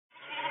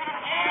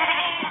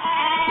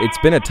It's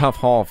been a tough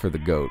haul for the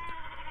goat.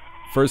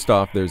 First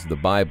off, there's the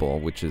Bible,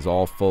 which is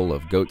all full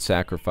of goat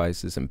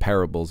sacrifices and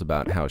parables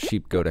about how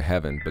sheep go to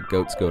heaven, but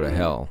goats go to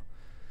hell.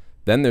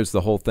 Then there's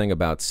the whole thing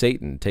about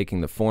Satan taking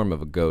the form of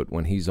a goat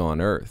when he's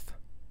on earth.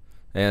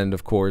 And,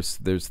 of course,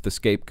 there's the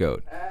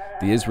scapegoat.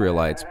 The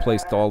Israelites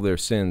placed all their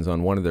sins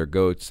on one of their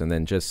goats and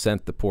then just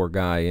sent the poor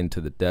guy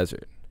into the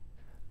desert.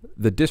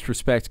 The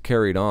disrespect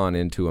carried on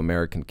into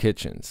American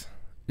kitchens.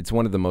 It's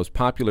one of the most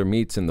popular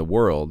meats in the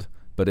world,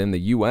 but in the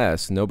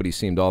U.S., nobody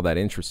seemed all that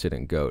interested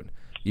in goat,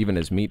 even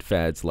as meat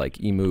fads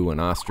like emu and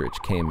ostrich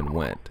came and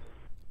went.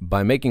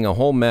 By making a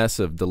whole mess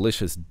of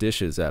delicious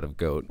dishes out of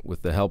goat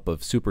with the help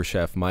of super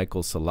chef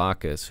Michael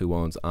Salakis, who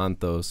owns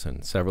Anthos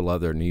and several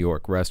other New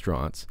York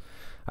restaurants,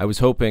 I was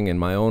hoping in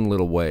my own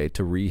little way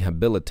to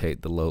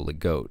rehabilitate the lowly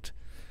goat.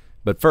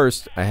 But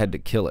first, I had to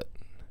kill it.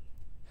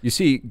 You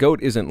see,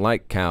 goat isn't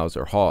like cows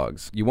or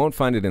hogs. You won't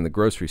find it in the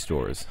grocery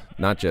stores,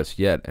 not just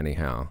yet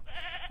anyhow,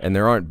 and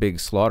there aren't big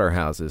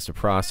slaughterhouses to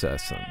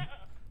process them.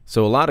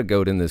 So a lot of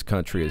goat in this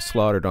country is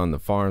slaughtered on the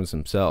farms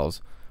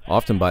themselves,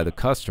 often by the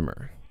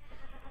customer.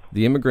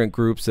 The immigrant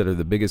groups that are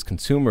the biggest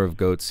consumer of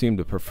goats seem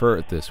to prefer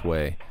it this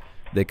way.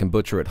 They can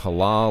butcher it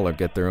halal or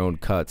get their own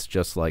cuts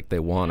just like they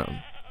want them.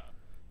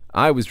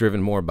 I was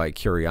driven more by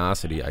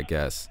curiosity, I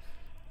guess.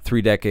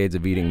 3 decades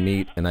of eating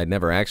meat, and I'd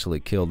never actually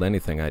killed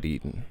anything I'd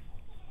eaten.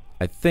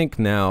 I think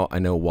now I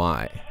know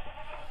why.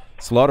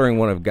 Slaughtering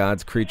one of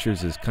God's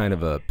creatures is kind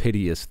of a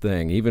piteous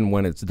thing, even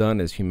when it's done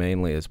as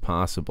humanely as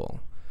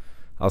possible.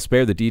 I'll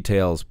spare the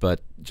details,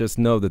 but just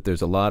know that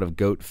there's a lot of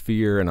goat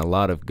fear and a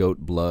lot of goat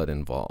blood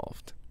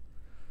involved.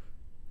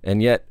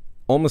 And yet,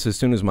 almost as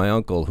soon as my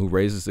uncle, who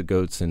raises the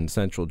goats in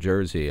central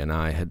Jersey, and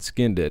I had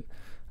skinned it,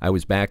 I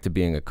was back to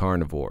being a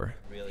carnivore.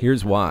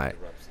 Here's why.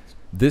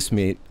 This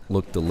meat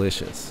looked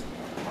delicious.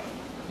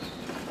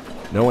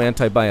 No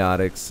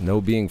antibiotics, no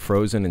being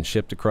frozen and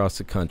shipped across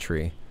the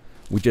country.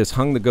 We just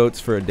hung the goats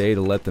for a day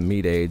to let the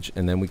meat age,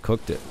 and then we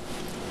cooked it.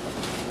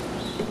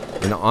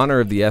 In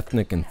honor of the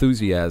ethnic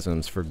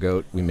enthusiasms for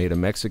goat, we made a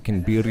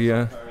Mexican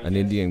birria, an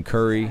Indian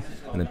curry,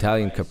 an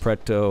Italian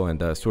capretto,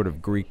 and a sort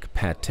of Greek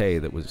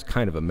pate that was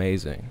kind of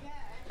amazing.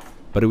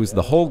 But it was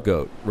the whole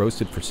goat,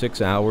 roasted for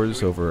 6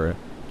 hours over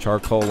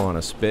charcoal on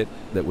a spit,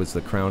 that was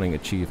the crowning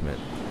achievement.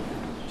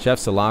 Chef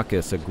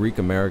Salakis, a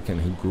Greek-American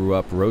who grew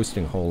up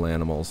roasting whole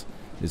animals,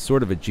 is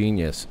sort of a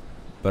genius,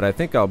 but I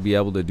think I'll be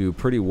able to do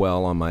pretty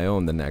well on my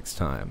own the next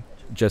time.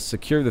 Just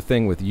secure the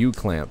thing with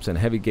U-clamps and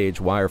heavy-gauge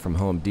wire from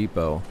Home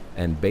Depot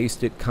and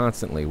baste it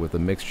constantly with a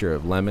mixture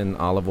of lemon,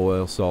 olive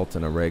oil, salt,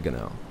 and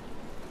oregano.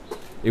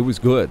 It was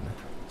good.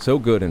 So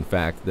good, in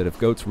fact, that if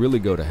goats really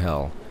go to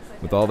hell,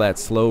 with all that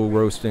slow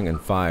roasting and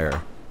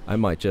fire, I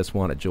might just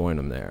want to join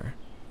them there.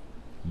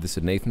 This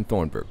is Nathan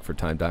Thornburgh for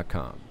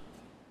Time.com.